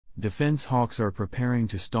Defense hawks are preparing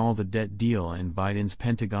to stall the debt deal and Biden's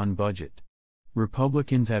Pentagon budget.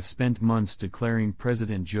 Republicans have spent months declaring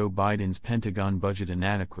President Joe Biden's Pentagon budget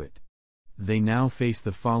inadequate. They now face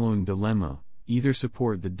the following dilemma: either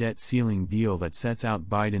support the debt ceiling deal that sets out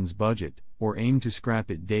Biden's budget, or aim to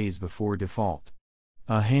scrap it days before default.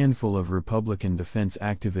 A handful of Republican defense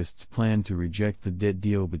activists plan to reject the debt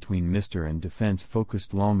deal between Mr. and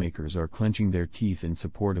defense-focused lawmakers are clenching their teeth in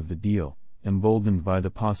support of the deal, emboldened by the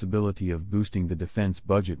possibility of boosting the defense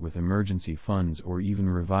budget with emergency funds or even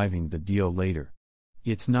reviving the deal later.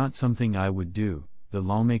 "It's not something I would do," the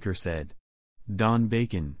lawmaker said. Don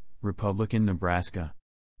Bacon, Republican, Nebraska.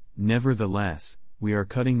 "Nevertheless, we are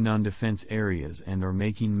cutting non-defense areas and are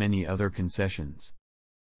making many other concessions.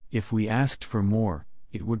 If we asked for more,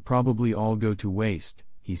 it would probably all go to waste,"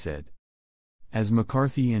 he said. As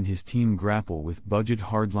McCarthy and his team grapple with budget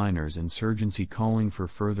hardliners' insurgency calling for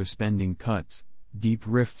further spending cuts, deep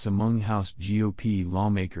rifts among House GOP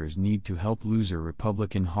lawmakers need to help loser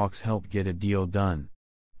Republican hawks help get a deal done.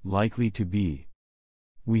 Likely to be.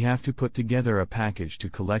 "We have to put together a package to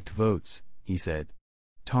collect votes," he said.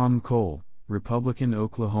 Tom Cole, Republican,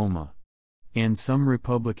 Oklahoma. "And some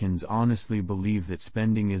Republicans honestly believe that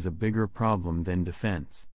spending is a bigger problem than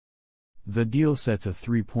defense." The deal sets a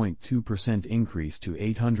 3.2% increase to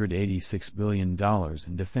 $886 billion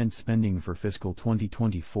in defense spending for fiscal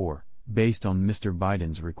 2024, based on Mr.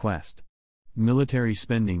 Biden's request. Military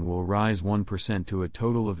spending will rise 1% to a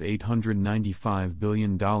total of $895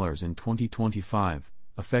 billion in 2025,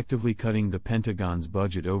 effectively cutting the Pentagon's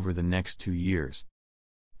budget over the next 2 years.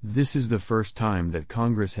 This is the first time that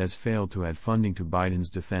Congress has failed to add funding to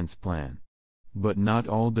Biden's defense plan. But not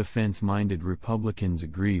all defense-minded Republicans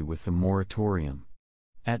agree with the moratorium.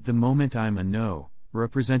 "At the moment I'm a no,"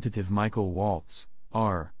 Representative Michael Waltz,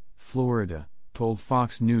 R., Florida, told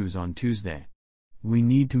Fox News on Tuesday. "We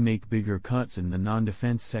need to make bigger cuts in the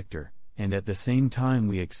non-defense sector, and at the same time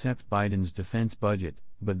we accept Biden's defense budget,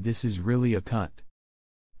 but this is really a cut."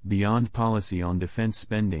 Beyond policy on defense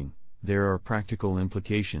spending, there are practical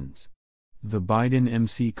implications. The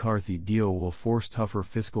Biden-McCarthy deal will force tougher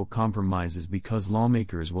fiscal compromises because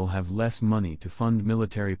lawmakers will have less money to fund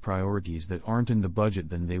military priorities that aren't in the budget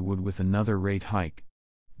than they would with another rate hike.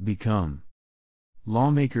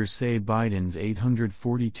 Lawmakers say Biden's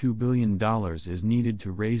 $842 billion is needed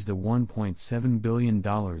to raise the $1.7 billion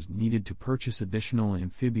needed to purchase additional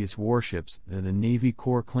amphibious warships that the Navy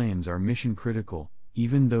Corps claims are mission-critical,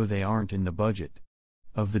 even though they aren't in the budget.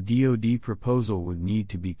 Of the DoD proposal would need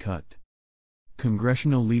to be cut.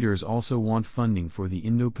 Congressional leaders also want funding for the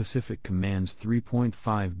Indo-Pacific Command's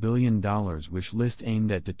 $3.5 billion wish list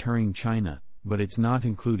aimed at deterring China, but it's not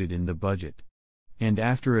included in the budget. And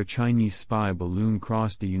after a Chinese spy balloon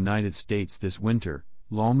crossed the United States this winter,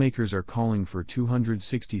 lawmakers are calling for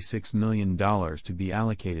 $266 million to be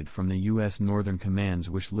allocated from the U.S. Northern Command's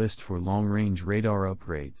wish list for long-range radar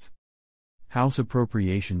upgrades. House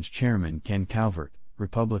Appropriations Chairman Ken Calvert,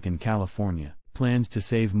 Republican, California, plans to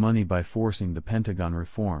save money by forcing the Pentagon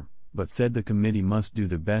reform, but said the committee must do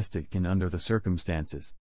the best it can under the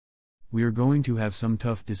circumstances. "We are going to have some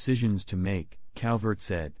tough decisions to make," Calvert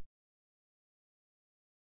said.